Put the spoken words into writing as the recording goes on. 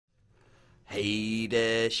Hey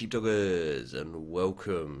there, sheepdoggers, and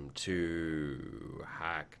welcome to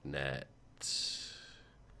Hacknet.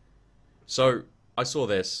 So, I saw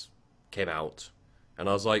this, came out, and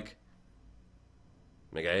I was like,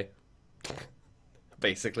 okay,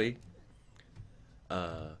 basically.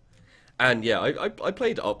 And yeah, I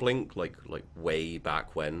played Uplink like way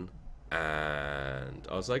back when, and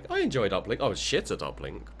I was like, I enjoyed Uplink. I was shit at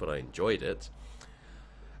Uplink, but I enjoyed it.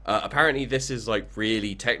 Apparently, this is like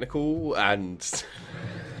really technical, and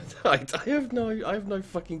I have no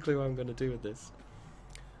fucking clue what I'm gonna do with this.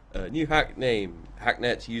 New hack name,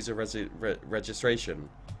 Hacknet user registration,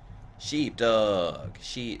 sheepdog,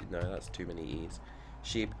 No, that's too many e's.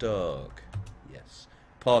 Sheepdog, yes.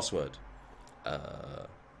 Password. Uh,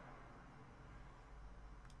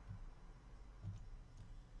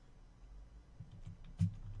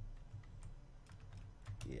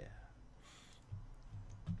 yeah.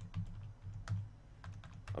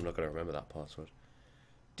 I'm not gonna remember that password.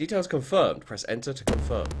 Details confirmed. Press enter to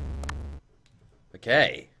confirm.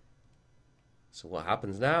 Okay. So what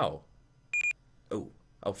happens now? Oh,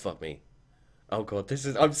 oh fuck me. Oh god, this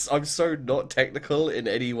is I'm so not technical in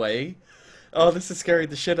any way. Oh, this is scaring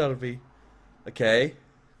the shit out of me. Okay.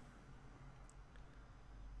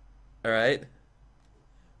 All right.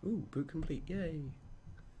 Ooh, boot complete. Yay.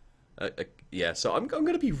 Yeah, so I'm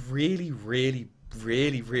going to be really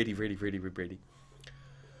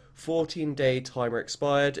 14-day timer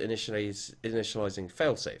expired, initializing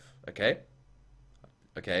failsafe. Okay.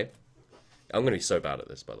 Okay. I'm going to be so bad at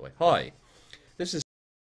this, by the way. Hi. This is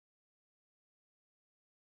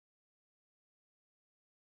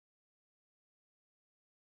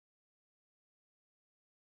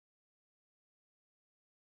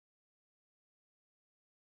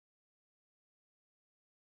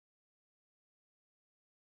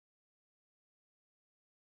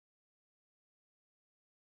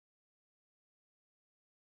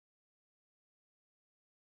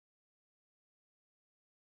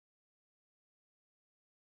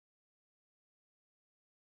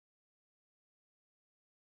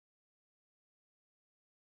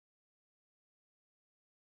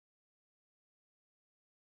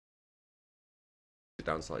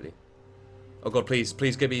down slightly. Oh god, please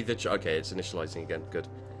give me the okay, it's initializing again. Good.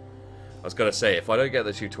 I was going to say, if I don't get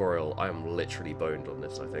the tutorial, I am literally boned on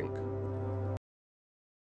this, I think.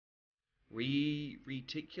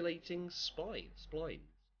 Reticulating spline.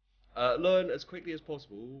 Learn as quickly as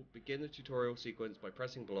possible. Begin the tutorial sequence by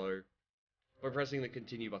pressing the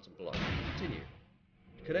continue button below. Continue.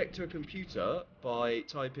 Connect to a computer by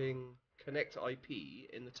typing connect IP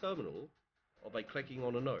in the terminal, or by clicking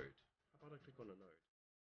on a node. How about I click on a node?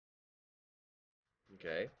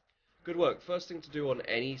 Okay. Good work. First thing to do on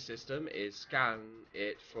any system is scan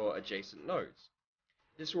it for adjacent nodes.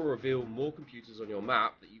 This will reveal more computers on your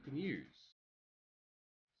map that you can use.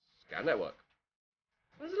 Scan network.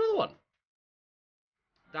 There's another one.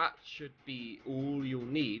 That should be all you'll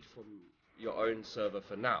need from your own server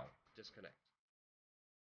for now. Disconnect.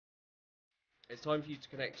 It's time for you to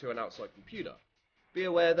connect to an outside computer. Be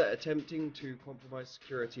aware that attempting to compromise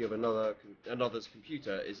security of another's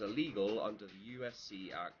computer is illegal under the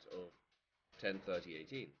USC Act of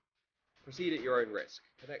 1030/18. Proceed at your own risk.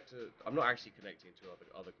 I'm not actually connecting to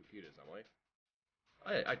other computers, am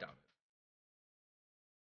I doubt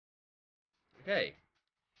it. Okay.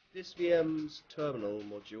 This VM's terminal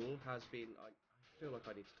module has been... I feel like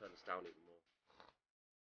I need to turn this down even more.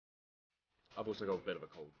 I've also got a bit of a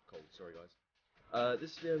cold. Sorry, guys.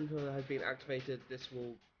 This VM has been activated. This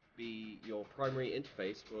will be your primary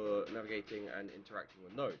interface for navigating and interacting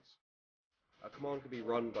with nodes. A command can be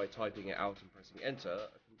run by typing it out and pressing enter.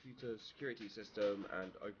 A computer security system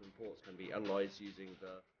and open ports can be analyzed using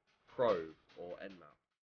the probe or nmap.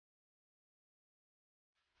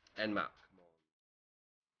 Nmap command.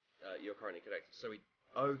 You're currently connected. So we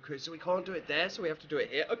can't do it there, so we have to do it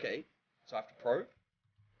here. Okay. So I have to probe.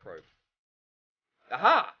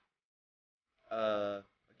 Aha!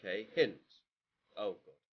 Okay, hint. Oh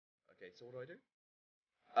god. Okay, so what do I do?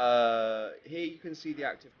 Here you can see the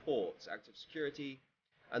active ports, active security,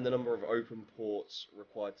 and the number of open ports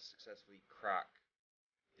required to successfully crack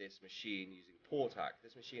this machine using port hack.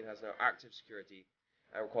 This machine has no active security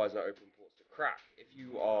and requires no open ports to crack. If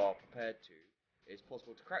you are prepared to, it's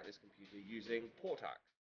possible to crack this computer using port hack.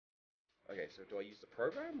 Okay, so do I use the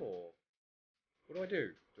program or what do I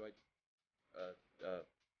do? Do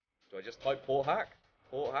I just type port hack?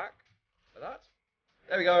 Port hack? Like that?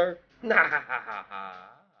 There we go.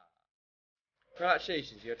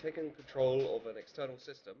 Congratulations, you have taken control of an external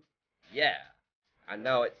system. Yeah. And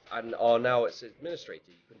now it's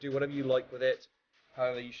administrator. You can do whatever you like with it.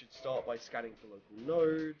 However, you should start by scanning for local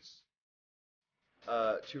nodes.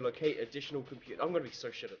 to locate additional compute. I'm going to be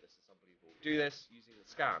so shit at this, it's unbelievable. Do this using the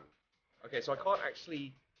scan. Okay, so I can't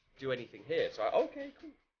actually do anything here. So, okay,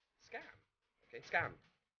 cool. Scan. Okay, scan.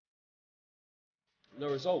 No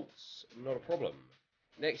results. Not a problem.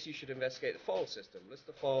 Next, you should investigate the file system. List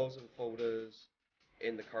the files and folders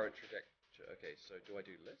in the current trajectory. Okay, so do I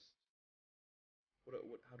do list?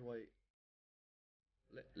 How do I...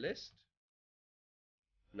 list?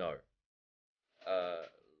 No.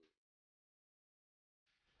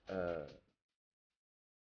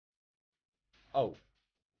 Oh.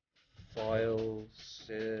 File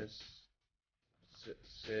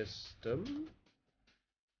system?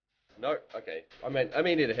 No, okay. I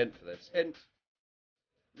may need a hint for this. Hint.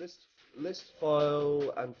 List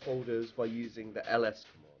file and folders by using the ls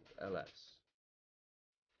command. Ls.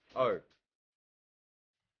 Oh. There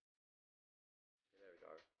we go.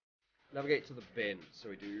 Navigate to the bin. So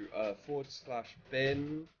we do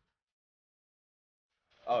 /bin.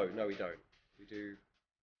 Oh, no we don't. We do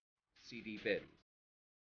cd bin.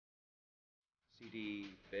 CD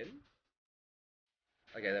bin?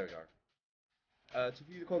 Okay, there we go. To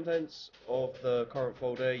view the contents of the current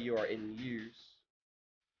folder, you are in use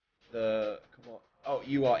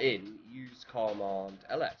you are in use command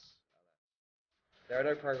ls. There are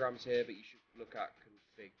no programs here, but you should look at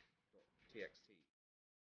config.txt.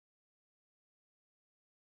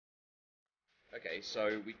 Okay,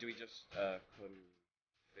 so we just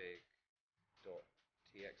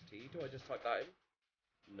config.txt. Do I just type that in?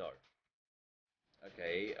 No.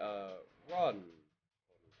 Okay, run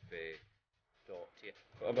config.txt.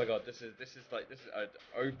 Oh my god, this is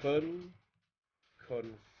open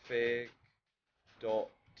config.txt.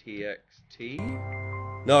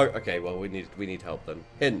 No, okay, well we need help then.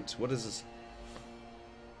 Hint, what is this?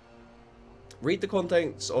 Read the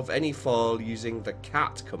contents of any file using the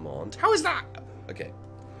cat command. How is that? Okay.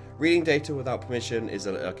 Reading data without permission is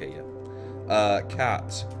okay, yeah.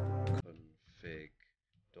 Cat config.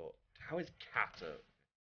 How is cat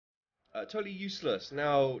totally useless.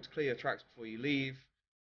 Now to clear your tracks before you leave.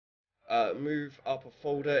 Move up a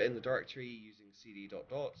folder in the directory using cd dot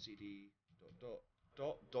dot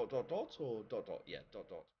or dot dot. Yeah, dot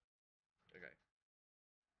dot. Okay.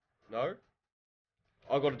 No?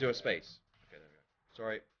 I've got to do a space. Okay, there we go.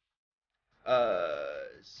 Sorry.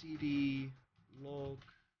 CD log.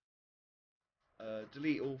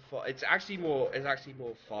 Delete all files. It's actually more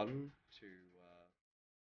fun to.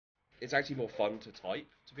 It's actually more fun to type,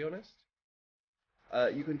 to be honest.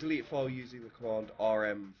 You can delete a file using the command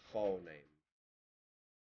rm file name.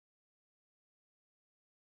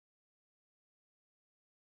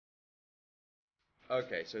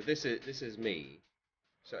 Okay, so this is me.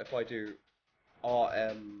 So if I do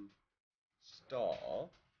rm star,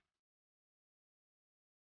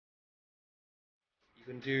 you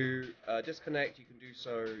can do disconnect. You can do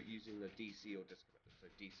so using the DC or disconnect. So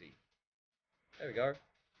DC. There we go.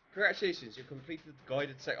 Congratulations, you've completed the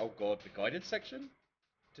guided oh god, the guided section?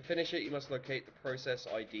 To finish it, you must locate the process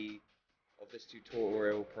ID of this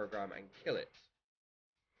tutorial program and kill it.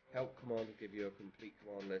 Help command will give you a complete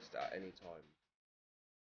command list at any time.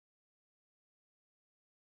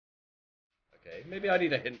 Okay, maybe I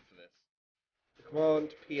need a hint for this. The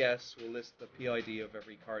command ps will list the PID of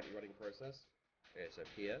every currently running process. Okay, so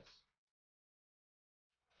ps.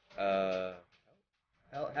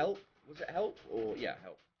 Help? Was it help? Or, yeah,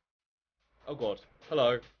 help. Oh god,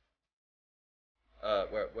 hello.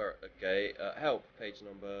 Okay, help, page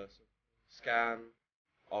number, scan,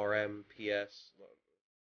 rm, ps.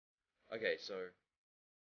 Okay, so,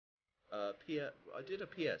 I did a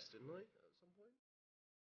ps, didn't I, at some point?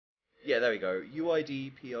 Yeah, there we go,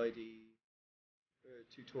 UID, PID,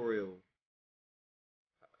 tutorial.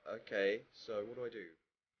 Okay, so what do I do?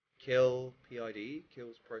 Kill PID,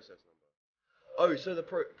 kills process number. Oh, so the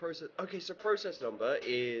process, okay, so process number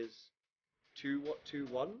is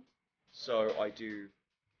 221. So I do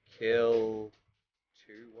kill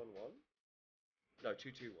 211. No,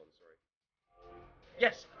 221. Sorry.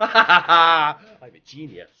 Yes. I'm a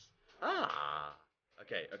genius. Ah.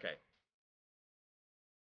 Okay. Okay.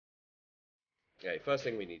 Okay. First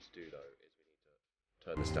thing we need to do though is we need to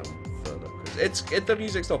turn this down further because the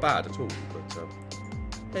music's not bad at all. But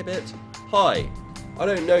hey, bit. Hi. I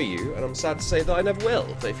don't know you, and I'm sad to say that I never will.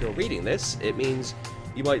 But if you're reading this, it means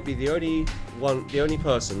you might be the only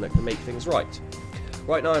person that can make things right.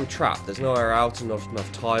 Right now I'm trapped, there's nowhere out and not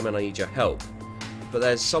enough time and I need your help. But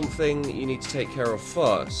there's something you need to take care of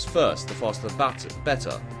first, the faster the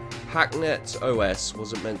better. Hacknet OS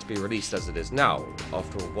wasn't meant to be released as it is now.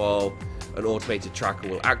 After a while, an automated tracker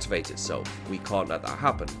will activate itself. We can't let that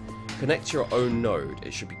happen. Connect to your own node,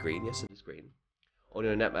 it should be green, yes it is green. on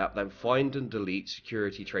your netmap, then find and delete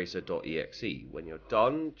securitytracer.exe. When you're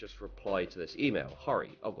done, just reply to this email.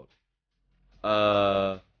 Hurry. Oh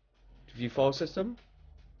god. View file system.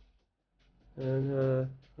 And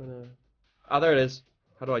there it is.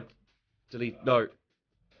 How do I delete? No.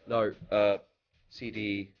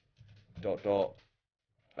 CD dot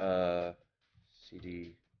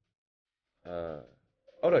CD. Oh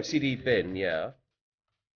no, CD bin. Yeah.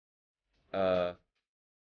 How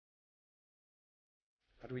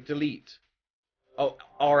do we delete? Oh,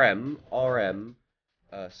 RM.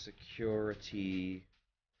 Security.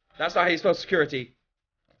 That's not how you spell security.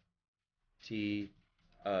 Tracer.exe.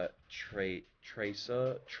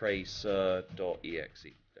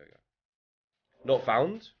 There we go. Not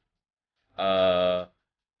found. Uh,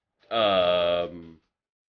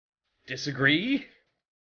 disagree.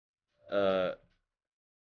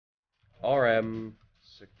 RM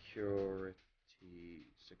secure.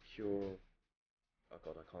 Oh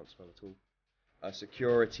god, I can't spell at all.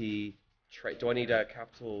 Security. Do I need a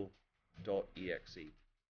capital .exe?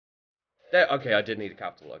 There. Okay, I did need a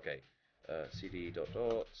capital. Okay. CD dot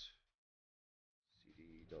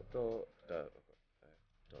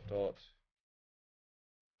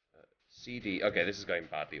CD. Okay, this is going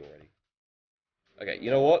badly already. Okay,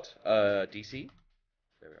 you know what? DC.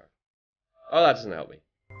 There we are. Oh, that doesn't help me.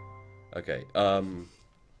 Okay.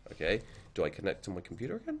 Okay. Do I connect to my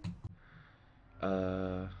computer again?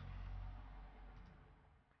 Oh,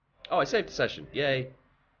 I saved the session. Yay.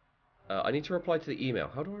 I need to reply to the email.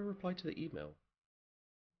 How do I reply to the email?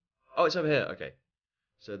 Oh, it's over here. Okay.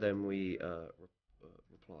 So then we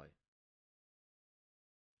reply.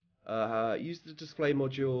 Use the display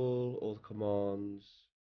module or the commands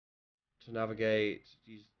to navigate.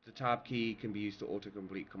 Use the tab key can be used to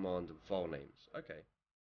autocomplete command and file names. Okay.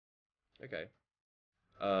 Okay.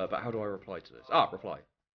 But how do I reply to this? Ah, reply.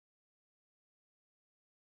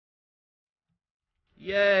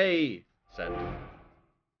 Yay! Send.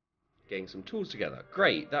 Getting some tools together.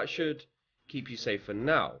 Great. That should keep you safe for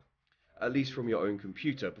now. At least from your own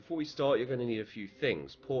computer. Before we start, you're going to need a few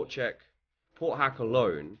things. Port check. Port hack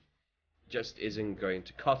alone just isn't going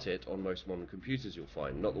to cut it on most modern computers you'll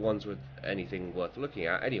find. Not the ones with anything worth looking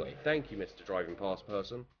at. Anyway, thank you, Mr. Driving Past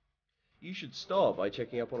Person. You should start by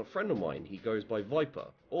checking up on a friend of mine. He goes by Viper.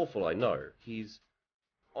 Awful, I know. He's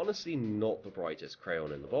honestly not the brightest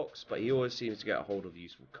crayon in the box, but he always seems to get a hold of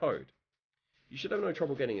useful code. You should have no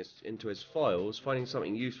trouble getting into his files. Finding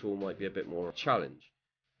something useful might be a bit more of a challenge.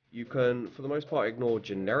 You can, for the most part, ignore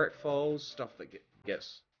generic files, stuff that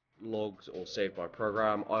gets logs or saved by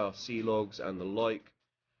program, IRC logs, and the like.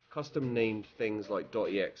 Custom named things like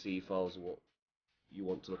 .exe files are what you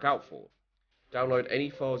want to look out for. Download any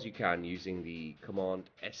files you can using the command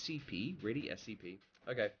scp. Really? scp?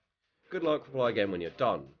 Okay. Good luck. Reply again when you're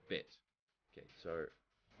done. Bit. Okay, so...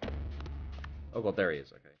 Oh god, there he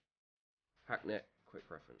is. Okay. Hacknet quick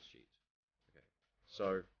reference sheet. Okay.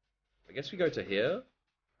 So, I guess we go to here,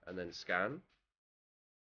 and then scan.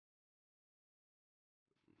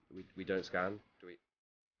 We don't scan, do we?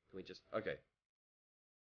 Can we just... Okay.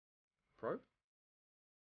 Probe?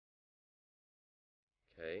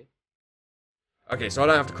 Okay. Okay, so I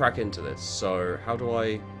don't have to crack into this. So, how do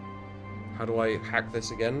I hack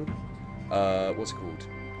this again? What's it called?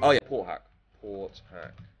 Oh yeah, port hack. Port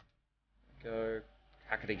hack. Go.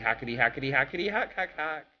 Hackety, hackety, hackety, hackety, hack, hack,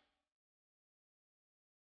 hack.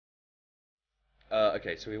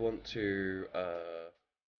 Okay, so we want to, how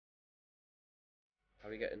do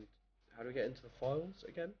we get into the files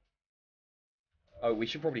again? Oh, we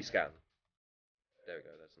should probably scan. There we go,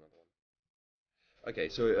 that's another one. Okay,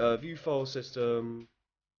 so, view file system,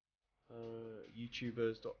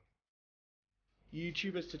 YouTubers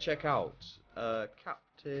to check out,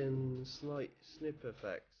 Captain Snip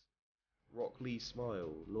Effects, Rock Lee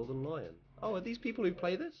Smile, Northern Lion. Oh, are these people who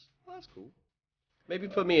play this? Oh, that's cool. Maybe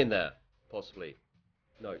put me in there, possibly.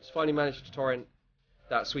 Notes. Finally managed to torrent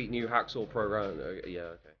that sweet new Hacksaw program.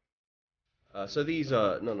 Yeah, okay. So these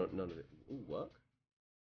are... none of it. Ooh, work?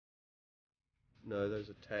 No, those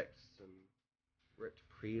are texts and... ripped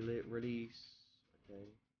pre-release. Okay.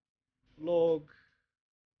 Log.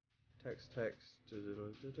 Text. Da, da,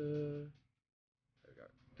 da, da. There we go.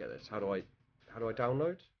 Get this. How do I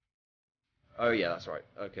download? Oh yeah, that's right.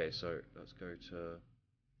 Okay, so let's go to...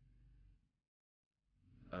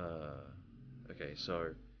 okay,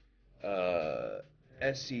 so...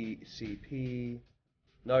 SCP...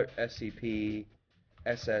 No, SCP...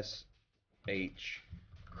 SSH...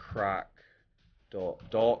 crack...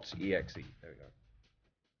 .exe. There we go.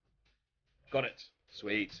 Got it.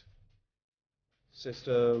 Sweet.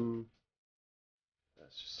 System...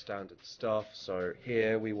 That's just standard stuff. So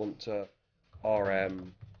here we want to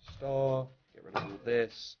RM star. Get rid of all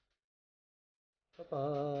this.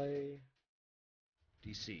 Bye-bye.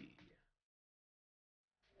 DC.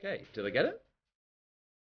 Okay, did I get it?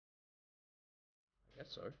 I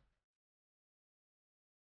guess so.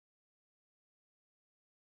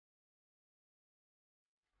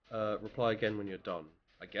 Reply again when you're done.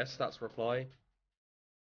 I guess that's reply.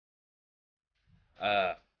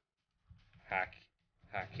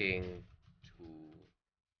 Hacking tool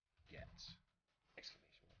get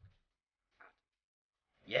exclamation mark.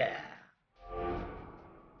 Yeah.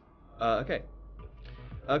 Okay.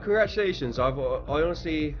 Congratulations. I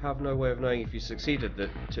honestly have no way of knowing if you succeeded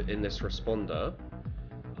in this responder.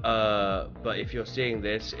 But if you're seeing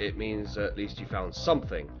this, it means at least you found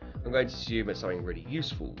something. I'm going to assume it's something really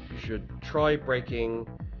useful. You should try breaking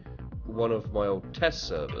one of my old test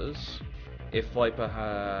servers. If Viper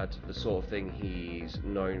had the sort of thing he's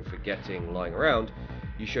known for getting lying around,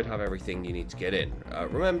 you should have everything you need to get in.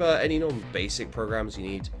 Remember, any non-basic programs you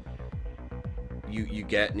need,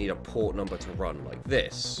 need a port number to run, like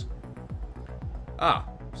this.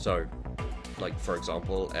 So, like for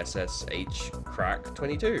example, SSH crack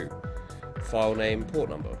 22, file name,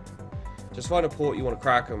 port number. Just find a port you want to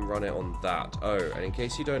crack and run it on that. Oh, and in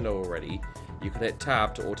case you don't know already, you can hit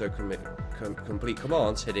tab to complete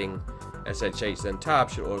commands. Hitting SSH then tab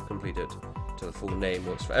should auto complete it to the full name.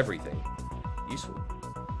 Works for everything. Useful.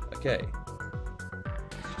 Okay.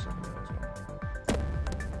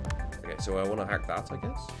 Okay, so I want to hack that, I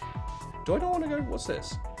guess. Do I not want to go? What's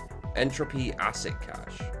this? Entropy ASIC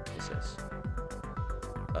cache. What's this?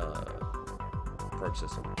 Probe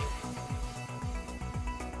system.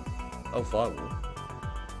 Oh, firewall.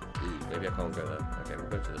 Ooh, maybe I can't go there. Okay, we'll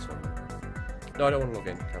go to this one. No, I don't want to log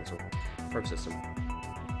in. Cancel. Probe system.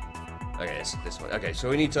 Okay, it's this one. Okay, so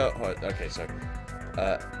we need to... Okay, so...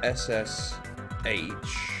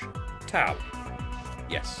 SSH... tab.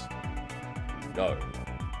 Yes. No.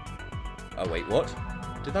 Oh, wait, what?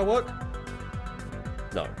 Did that work?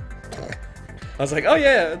 No. I was like, oh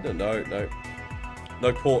yeah! No.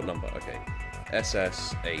 No port number. Okay.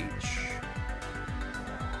 SSH...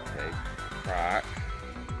 Crack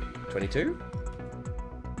 22.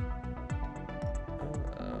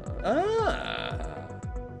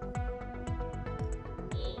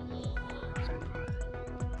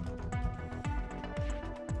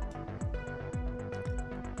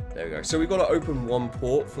 There we go. So we've got to open one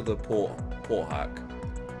port for the port hack.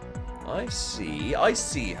 I see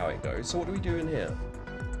how it goes. So what do we do in here?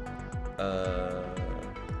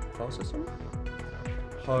 File system.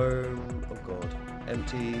 Home. Oh god.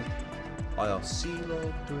 Empty. IRC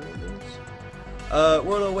log, doing this.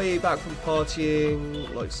 We're on our way back from partying,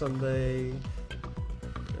 like Sunday.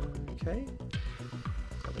 Okay.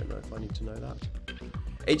 I don't know if I need to know that.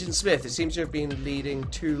 Agent Smith, it seems you have been leading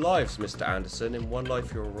 2 lives, Mr. Anderson. In one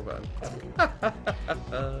life, you're a robot.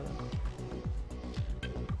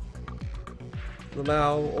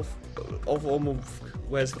 Now,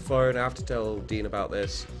 where's the phone? I have to tell Dean about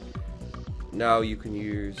this. Now you can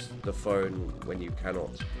use the phone when you cannot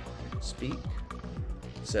speak.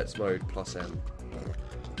 Sets mode plus M.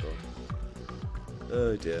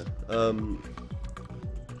 Oh dear.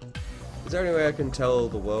 Is there any way I can tell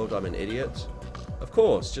the world I'm an idiot? Of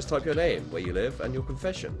course, just type your name, where you live, and your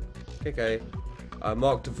confession. Okay. I'm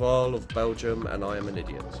Mark Duval of Belgium, and I am an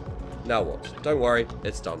idiot. Now what? Don't worry,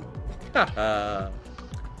 it's done. Okay,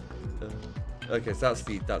 so that's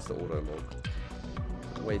the auto log.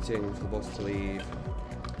 Waiting for the boss to leave.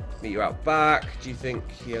 Meet you out back. Do you think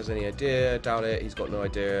he has any idea? Doubt it. He's got no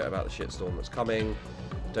idea about the shitstorm that's coming.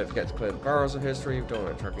 Don't forget to clear the browser history. Don't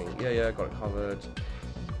want it tracking. Yeah, got it covered.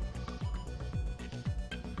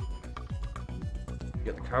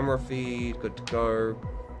 Get the camera feed. Good to go.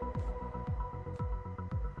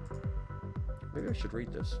 Maybe I should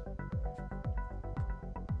read this.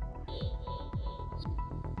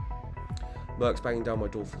 Merc's banging down my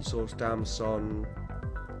door for the source. Damn, son.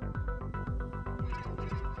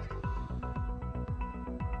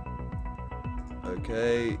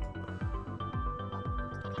 Okay.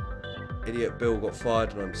 Idiot Bill got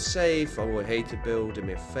fired and I'm safe. I would hate Bill. Do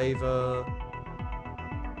me a favor.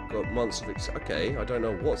 Got months of okay, I don't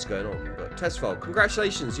know what's going on, but test file.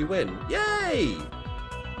 Congratulations, you win. Yay!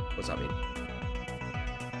 What's that mean?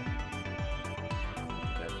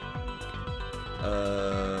 Okay.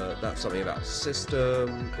 That's something about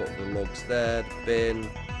system. Got the logs there, the bin,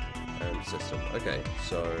 and system. Okay,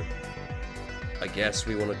 so I guess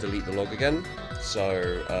we want to delete the log again.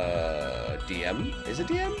 So, DM. Is it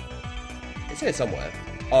DM? It's here somewhere.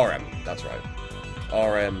 RM, that's right.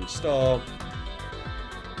 RM star.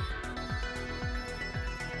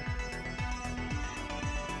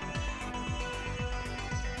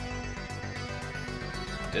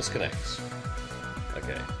 disconnects.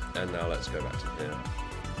 Okay, and now let's go back to here.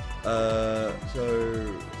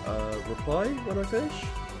 Reply when I finish?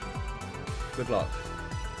 Good luck.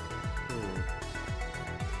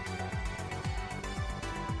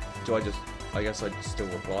 I guess I'd still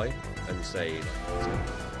reply and say...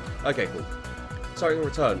 Okay, cool. Sorry, in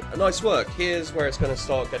return. Nice work. Here's where it's going to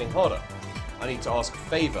start getting harder. I need to ask a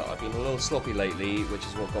favour. I've been a little sloppy lately, which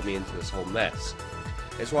is what got me into this whole mess.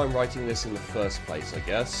 It's why I'm writing this in the first place, I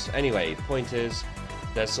guess. Anyway, the point is,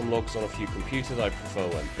 there's some logs on a few computers I prefer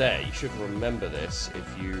weren't there. You should remember this.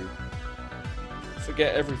 If you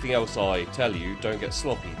forget everything else I tell you, don't get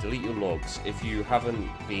sloppy. Delete your logs. If you haven't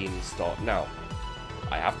been, start now.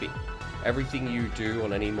 I have been. Everything you do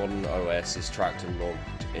on any modern OS is tracked and logged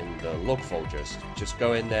in the log folder. Just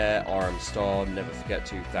go in there, RM*, never forget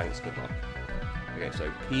to. Thanks, good luck. Okay,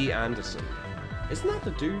 so P. Anderson. Isn't that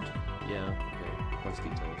the dude? Yeah, okay. Quite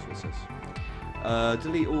details. What's this?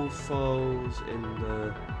 Delete all files in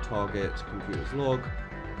the target computer's log.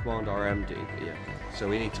 Command RMD. Yeah. So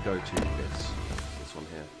we need to go to this one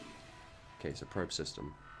here. Okay, so probe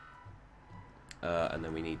system. And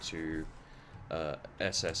then we need to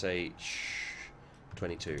SSH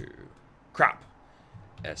 22. Crap.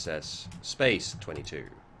 SS space 22. There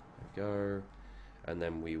we go. And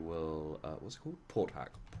then we will what's it called? Port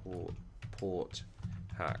hack. Port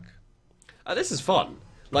hack. This is fun.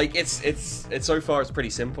 Like it's so far it's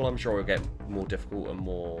pretty simple. I'm sure it'll get more difficult and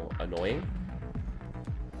more annoying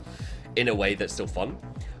in a way that's still fun.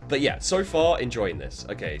 But yeah, so far enjoying this.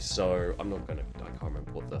 Okay, so I can't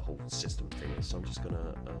remember what the whole system thing is. So I'm just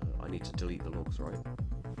gonna I need to delete the logs, right?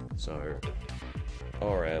 So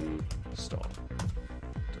RM start.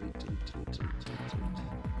 Delete.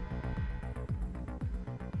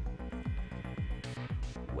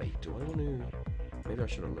 Wait, do I want to? Maybe I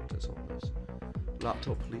should have looked at some of this.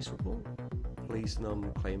 Laptop police report. Police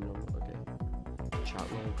num, claim num. Okay. Chat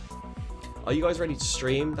log. Are you guys ready to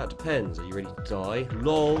stream? That depends. Are you ready to die?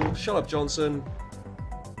 LOL. Shut up, Johnson.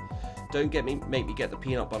 Don't make me get the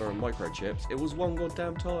peanut butter and microchips. It was one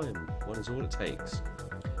goddamn time. One is all it takes.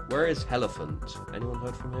 Where is Elephant? Anyone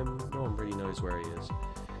heard from him? No one really knows where he is.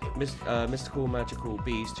 Mystical magical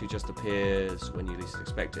beast who just appears when you least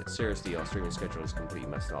expect it. Seriously, our streaming schedule is completely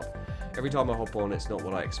messed up. Every time I hop on, it's not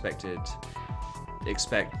what I expected.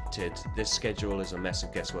 This schedule is a mess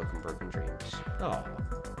of guesswork and broken dreams. Ah,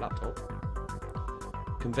 laptop.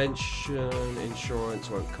 Convention insurance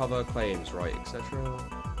won't cover claims, right, etc.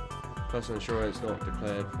 Personal insurance not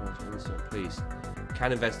declared. Please.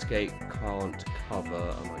 Can investigate, can't cover.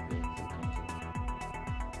 I might be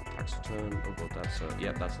tax return. Oh god, that's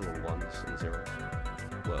yeah, that's a little ones and zeros.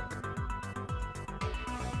 Work.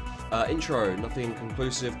 Intro, nothing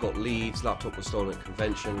conclusive, got leads, laptop was stolen at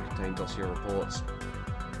convention, contained dossier reports.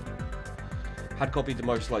 Had copied the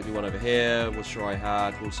most likely one over here, was sure I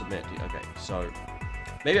had, will submit. Okay, so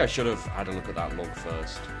maybe I should have had a look at that log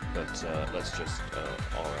first, but let's just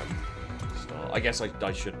RM start. I guess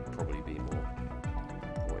I should probably be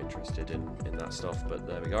more interested in that stuff, but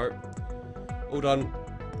there we go. All done.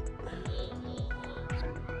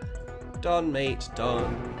 Done, mate,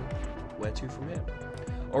 done. Where to from here?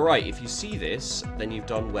 Alright, if you see this, then you've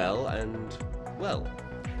done well, and, well,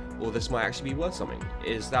 or this might actually be worth something.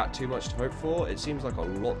 Is that too much to hope for? It seems like a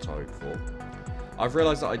lot to hope for. I've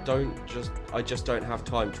realised that I just don't have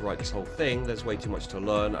time to write this whole thing. There's way too much to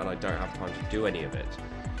learn, and I don't have time to do any of it.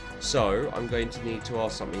 So, I'm going to need to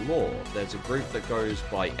ask something more. There's a group that goes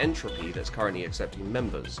by Entropy that's currently accepting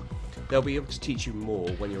members. They'll be able to teach you more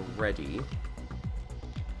when you're ready.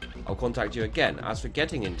 I'll contact you again. As for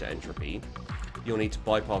getting into Entropy, you'll need to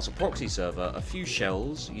bypass a proxy server, a few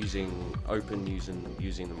shells using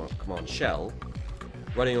the command shell.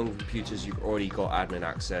 Running on computers you've already got admin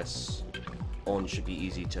access on should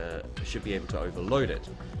be able to overload it.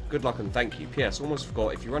 Good luck and thank you. P.S. Almost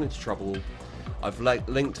forgot, if you run into trouble, I've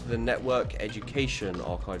linked to the Network Education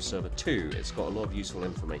Archive server too. It's got a lot of useful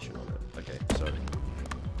information on it. Okay,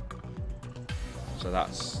 so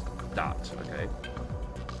that's that. Okay.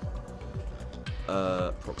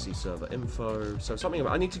 Proxy server info. So something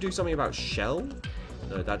about, I need to do something about shell.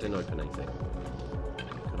 No, that didn't open anything.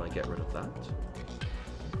 Can I get rid of that?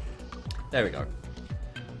 There we go.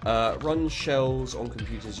 Run shells on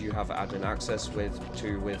computers you have admin access with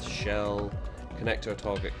shell. Connect to a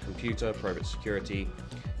target computer, probe its security.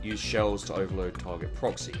 Use shells to overload target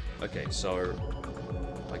proxy. Okay, so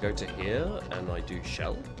I go to here and I do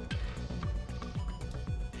shell.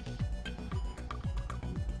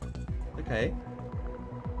 Okay.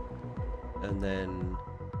 And then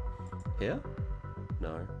here?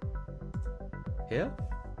 No. Here?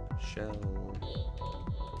 Shell.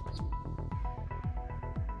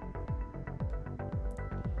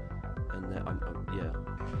 yeah.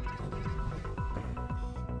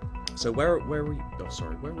 So where are we? Oh,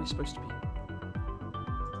 sorry. Where are we supposed to be?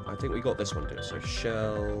 I think we got this one, dude. So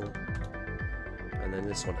shell, and then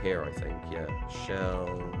this one here. I think, yeah, shell,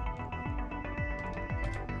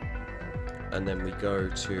 and then we go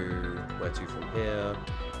to where to from here.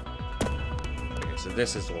 Okay, so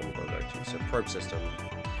this is the one we're gonna go to. So probe system.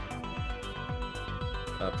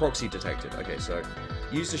 Proxy detected. Okay, so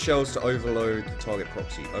use the shells to overload the target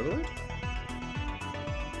proxy. Overload?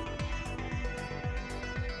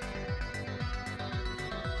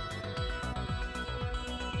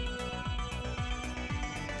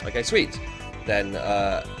 Okay, sweet. Then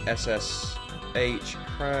SSH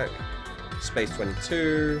crack space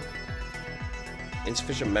 22.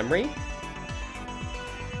 Insufficient memory.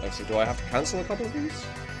 Oh, so do I have to cancel a couple of these?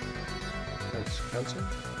 Cancel?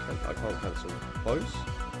 I can't cancel. Close.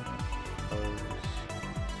 Close.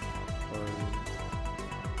 Close.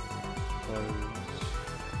 Close.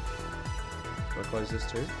 Do I close this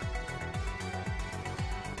too?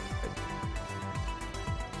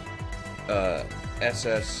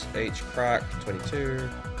 SSH crack 22.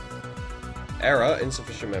 Error,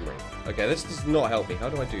 insufficient memory. Okay, this does not help me. How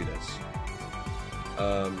do I do this?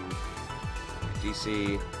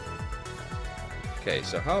 DC. Okay,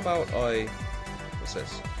 so how about what's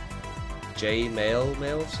this?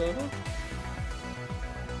 Mail server?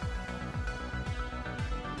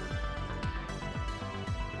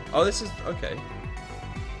 Oh, this is, okay.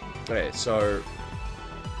 Okay, so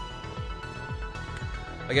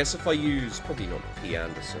I guess if I use, probably not P.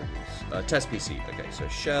 Anderson's, test PC. Okay, so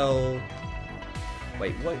shell.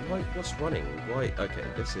 Wait, what's running? Why? Okay,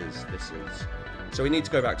 this is. So we need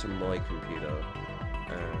to go back to my computer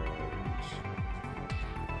and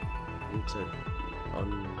need to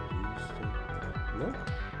unuse no.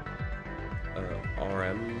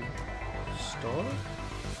 RM star.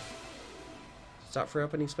 Does that free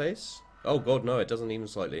up any space? Oh god, no, it doesn't even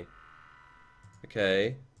slightly.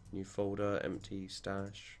 Okay. New folder, empty,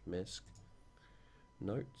 stash, misc,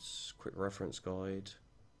 notes, quick reference guide.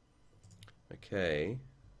 Okay.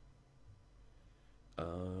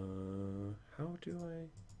 How do I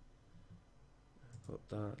got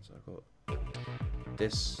that? I got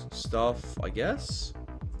this stuff, I guess.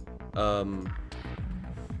 How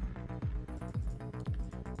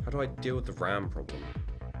do I deal with the RAM problem?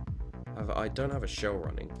 I don't have a shell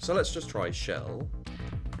running, so let's just try shell.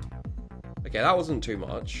 Okay, that wasn't too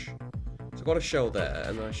much. So I've got a shell there,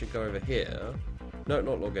 and then I should go over here. No,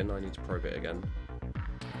 not login, I need to probe it again.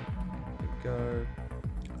 There we go.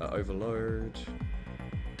 Overload.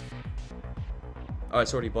 Oh,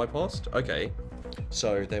 it's already bypassed? Okay.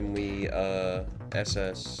 So then we,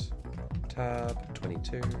 SS tab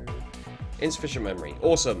 22. Insufficient memory.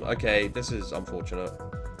 Awesome. Okay, this is unfortunate.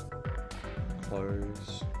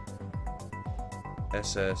 Close.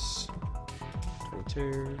 SS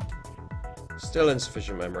 22. Still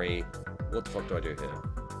insufficient memory. What the fuck do I do here?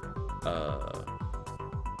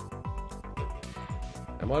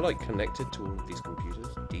 Am I like connected to all of these computers?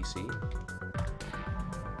 DC?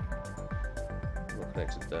 I'm not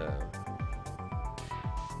connected there.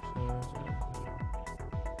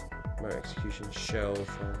 Remote execution shell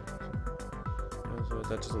for...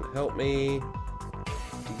 That doesn't help me.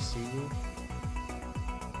 DC?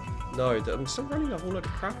 No, I'm still running a whole load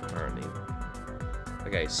of crap apparently.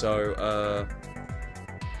 Okay, so,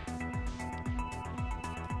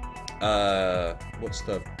 what's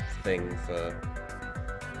the thing for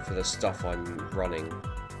the stuff I'm running?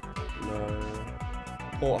 No.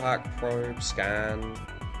 Port hack, probe, scan,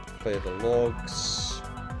 clear the logs.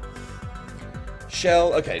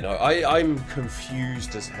 Shell, okay, no, I'm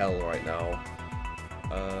confused as hell right now.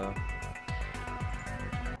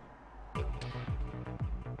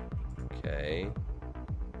 Okay.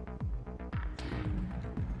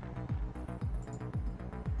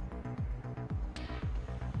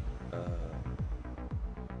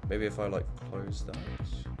 Maybe if I like close that.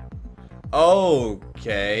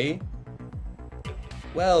 Okay.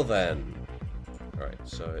 Well then. Alright,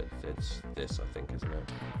 so it's this, I think, isn't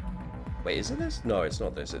it? Wait, is it this? No, it's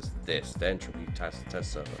not this. It's this. The entropy test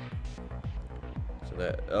server. So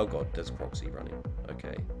there. Oh god, there's a proxy running.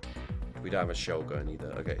 Okay. We don't have a shell going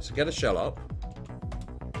either. Okay, so get a shell up.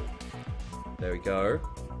 There we go.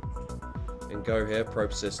 And go here,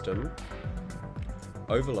 probe system.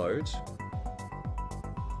 Overload.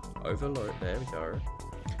 Overload, there we go.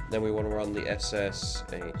 Then we want to run the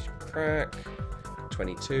SSH crack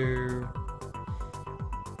 22.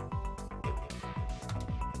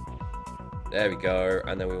 There we go.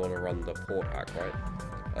 And then we want to run the port hack, right?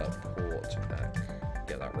 Port hack.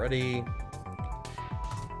 Get that ready.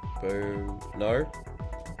 Boom. No.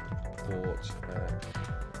 port hack.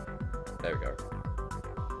 There we go.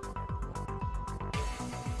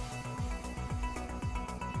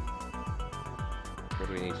 What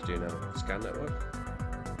do we need to do now? Scan network?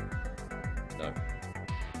 No.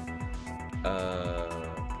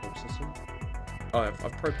 Probe system? Oh, I've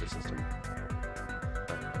probed the system.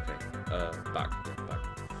 Oh, okay. Back.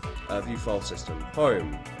 View file system.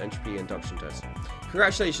 Home. Entropy induction test.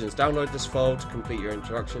 Congratulations, download this file to complete your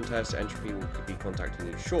introduction test. Entropy will be contacting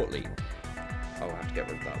you shortly. I'll have to get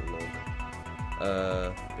rid of that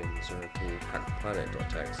log. Bin circle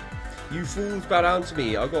hackplanet.txt. You fools, bow down to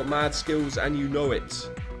me. I've got mad skills and you know it.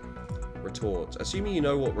 Retort. Assuming you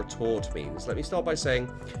know what retort means, let me start by saying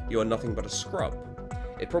you are nothing but a scrub.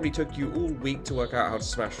 It probably took you all week to work out how to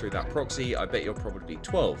smash through that proxy. I bet you're probably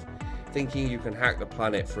 12, thinking you can hack the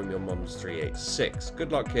planet from your mom's 386.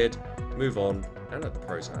 Good luck, kid. Move on and let the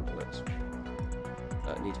pros handle it.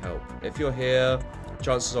 Need help. If you're here,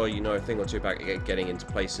 chances are you know a thing or two about getting into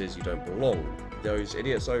places you don't belong. Those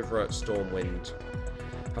idiots over at Stormwind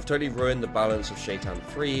have totally ruined the balance of Shaitan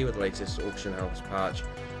 3 with the latest auction house patch.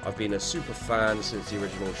 I've been a super fan since the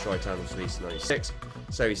original Shaitan was released in '96,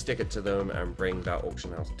 so we stick it to them and bring that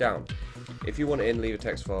auction house down. If you want in, leave a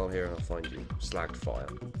text file here and I'll find you. Slagged fire.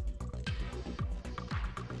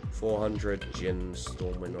 400 Jin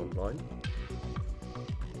Stormwind Online.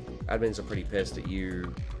 Admins are pretty pissed at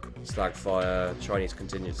you. Slagged fire. Chinese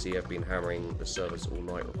contingency have been hammering the servers all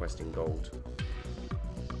night requesting gold.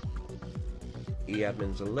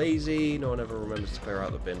 E-admins are lazy. No one ever remembers to clear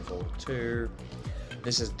out the bin folder too.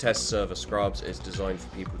 This is a test server, Scrubs. It's designed for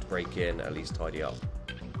people to break in, at least tidy up.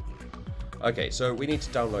 Okay, so we need to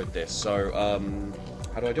download this. So,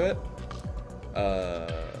 how do I do it?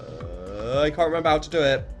 I can't remember how to do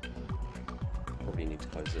it. Probably need to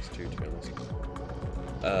close this too, to be honest.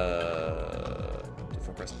 If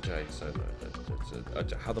I press the J, so no,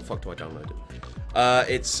 how the fuck do I download it?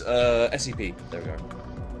 It's SCP. There we go.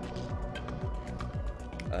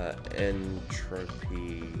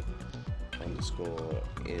 Entropy underscore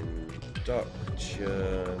induction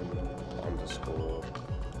underscore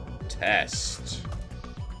test.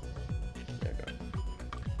 There we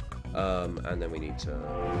go. And then we need to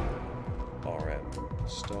rm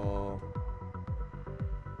star.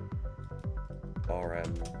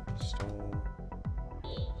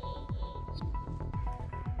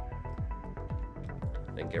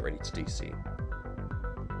 Then get ready to DC.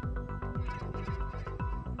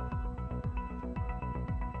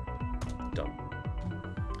 Done.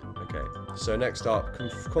 Okay, so next up,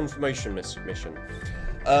 confirmation mission.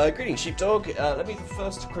 Greetings, Sheepdog. Let me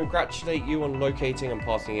first congratulate you on locating and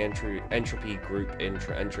passing the entropy group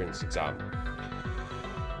entrance exam.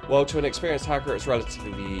 While to an experienced hacker it's a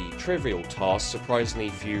relatively trivial task, surprisingly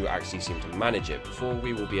few actually seem to manage it. Before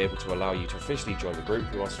we will be able to allow you to officially join the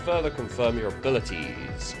group, we must further confirm your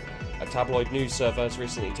abilities. A tabloid news server has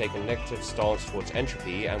recently taken a negative stance towards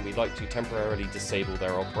entropy, and we'd like to temporarily disable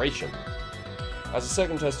their operation. As a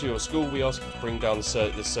second test to your school, we ask you to bring down the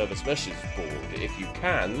service message board. If you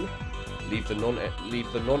can, leave the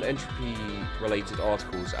non-entropy related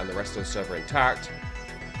articles and the rest of the server intact.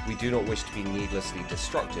 We do not wish to be needlessly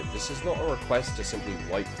destructive. This is not a request to simply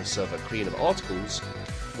wipe the server clean of articles.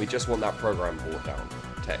 We just want that program brought down.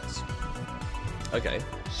 Text. Okay,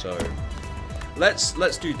 so let's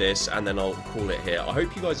do this and then I'll call it here. I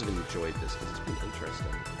hope you guys have enjoyed this because it's been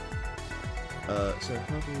interesting. So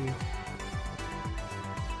how do we...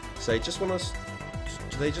 So do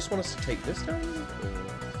they just want us to take this down?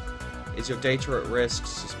 Or is your data at risk?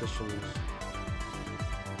 Suspicions?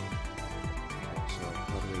 So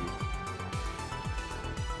how do we...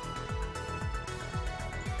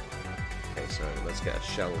 Okay, so let's get a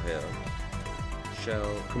shell here.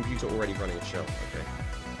 Shell, computer already running a shell, okay.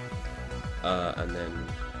 And then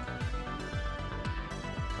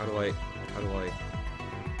how do I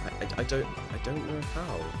don't know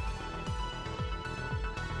how.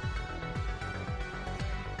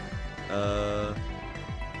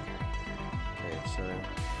 Okay, so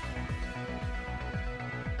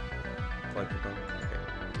okay.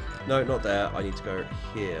 No, not there. I need to go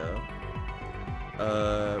here.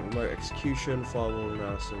 Remote execution, firewall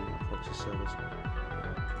analysis, proxy service.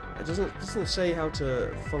 It doesn't say how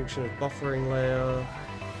to function as buffering layer.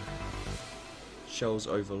 Shells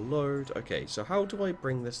overload. Okay, so how do I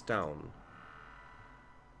bring this down?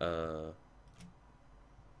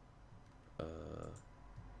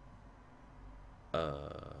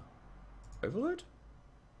 Overload?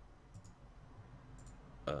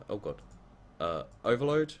 Oh god.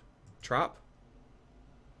 Overload? Trap?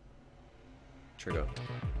 Trigger.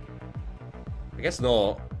 I guess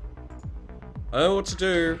not. I don't know what to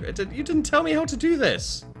do. You didn't tell me how to do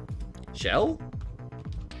this. Shell?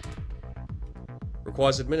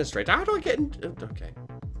 Requires administrator. How do I get in? Okay.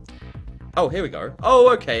 Oh, here we go. Oh,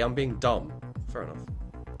 okay. I'm being dumb. Fair enough.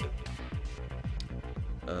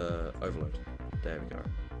 Overload. There we go.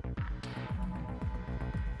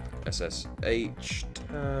 SSH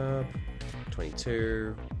tab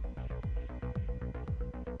 22.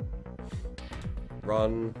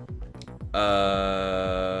 Run.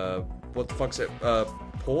 What the fuck's it?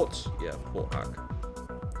 Port? Yeah, port hack.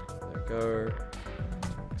 There we go.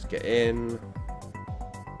 Let's get in.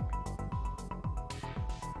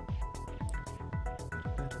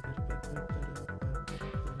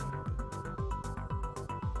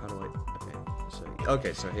 How do I?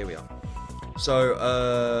 Okay, so here we are. So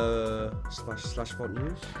 // font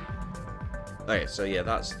news. Okay, so yeah,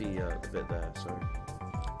 that's the bit there. So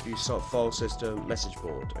view sort file system, message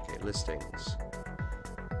board. Okay, listings.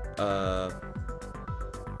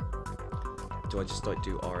 Do I just like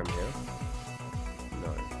do RM here?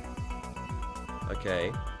 No.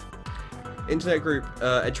 Okay. Internet group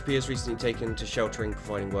Entropy has recently taken to sheltering,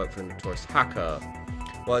 providing work for a notorious hacker.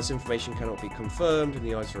 While this information cannot be confirmed in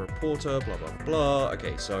the eyes of a reporter, blah blah blah.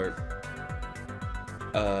 Okay, so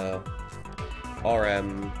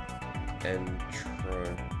RM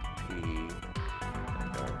entropy.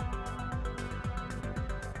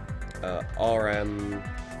 RM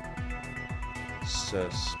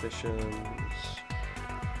suspicions.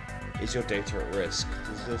 Is your data at risk?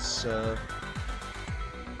 Does this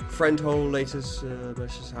friend hole latest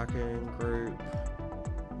malicious hacking group?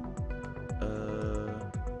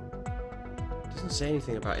 Doesn't say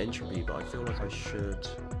anything about entropy, but I feel like I should.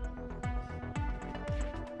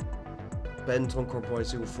 Bent on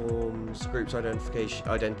compromising forms. Groups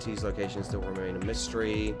identities, locations still remain a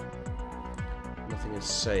mystery. Nothing is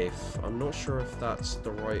safe. I'm not sure if that's the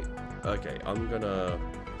right. Okay, I'm gonna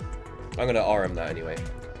RM that anyway.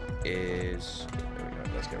 There we go.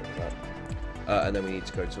 Let's get rid of that. And then we need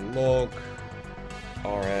to go to log,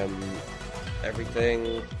 RM,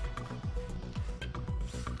 everything.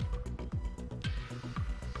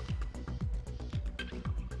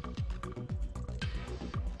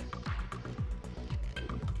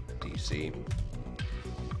 DC.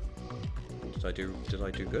 Did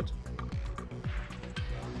I do good?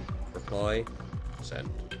 Reply. Send.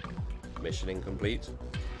 Mission incomplete.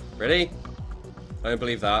 Ready? I don't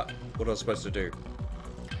believe that. What am I supposed to do?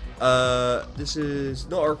 This is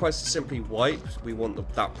not a request to simply wipe. We want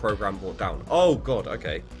that program brought down. Oh god,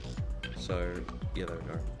 okay. So, yeah, there we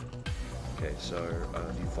go. Okay, so,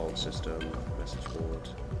 view file system, message board.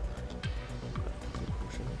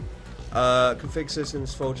 Config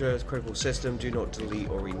systems folder as critical system. Do not delete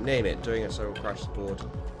or rename it. Doing so will crash the board.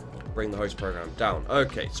 Bring the host program down.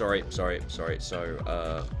 Okay, sorry. So,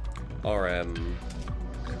 RM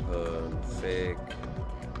config.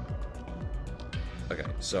 Okay,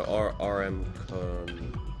 so RM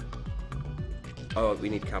con. Oh, we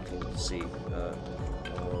need capital C.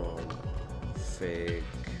 Config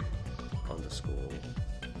underscore.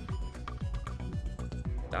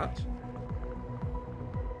 That.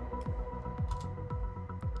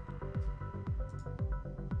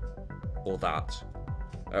 Or that.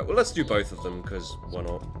 Well, let's do both of them, because why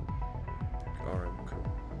not? RM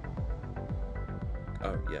con.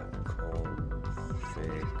 Oh, yeah.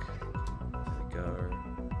 Config. There we go.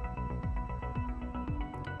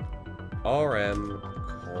 RM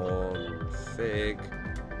config.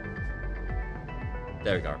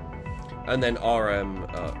 There we go. And then RM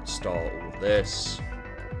start all of this.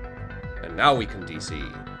 And now we can DC.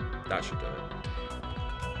 That should do it.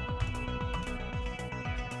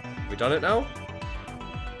 We done it now?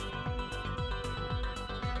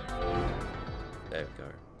 There we go.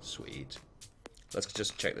 Sweet. Let's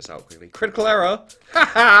just check this out quickly. Critical error!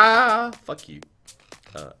 Haha! Fuck you.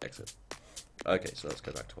 Exit. Okay, so let's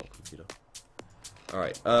go back to our computer.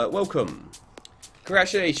 Alright, welcome.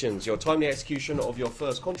 Congratulations, your timely execution of your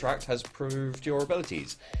first contract has proved your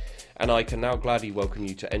abilities. And I can now gladly welcome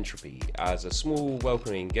you to Entropy. As a small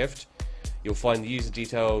welcoming gift, you'll find the user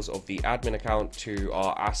details of the admin account to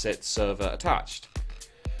our asset server attached.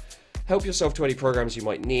 Help yourself to any programs you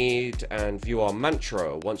might need and view our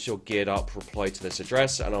mantra. Once you're geared up, reply to this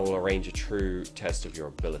address and I will arrange a true test of your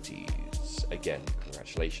abilities. Again,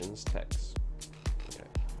 congratulations, Tex. Okay.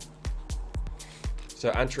 So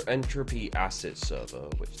Entropy Asset Server,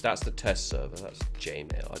 which that's the test server, that's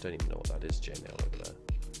Jmail. I don't even know what that is, Jmail over there.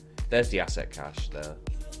 There's the asset cache there.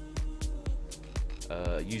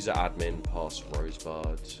 User admin, pass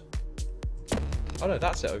Rosebud. Oh no,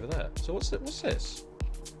 that's it over there. So what's this?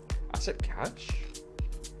 Asset cache?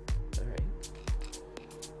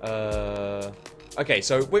 Alright. Okay,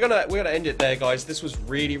 so we're gonna end it there, guys. This was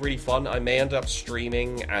really fun. I may end up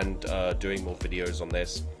streaming and doing more videos on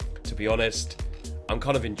this. To be honest, I'm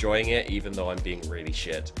kind of enjoying it, even though I'm being really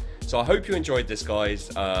shit. So I hope you enjoyed this, guys.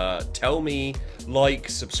 Tell me, like,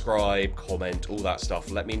 subscribe, comment, all that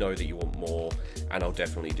stuff. Let me know that you want more, and I'll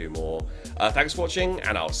definitely do more. Thanks for watching,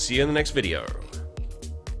 and I'll see you in the next video.